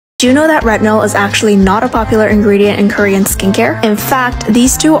Do you know that retinol is actually not a popular ingredient in Korean skincare? In fact,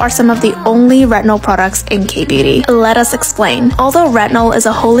 these two are some of the only retinol products in K-beauty. Let us explain. Although retinol is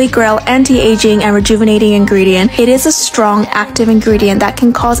a holy grail anti-aging and rejuvenating ingredient, it is a strong active ingredient that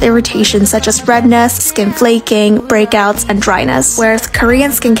can cause irritation such as redness, skin flaking, breakouts, and dryness. Whereas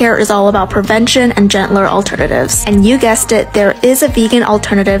Korean skincare is all about prevention and gentler alternatives. And you guessed it, there is a vegan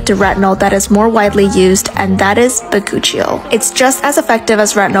alternative to retinol that is more widely used, and that is Bakuchiol. It's just as effective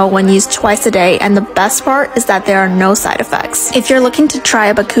as retinol when used twice a day, and the best part is that there are no side effects. If you're looking to try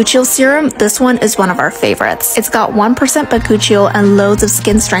a Bakuchiol serum, this one is one of our favorites. It's got 1% Bakuchiol and loads of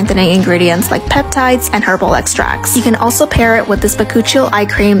skin strengthening ingredients like peptides and herbal extracts. You can also pair it with this Bakuchiol eye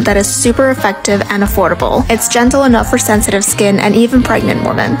cream that is super effective and affordable. It's gentle enough for sensitive skin and even pregnant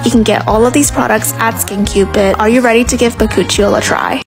women. You can get all of these products at SkinCupid. Are you ready to give Bakuchiol a try?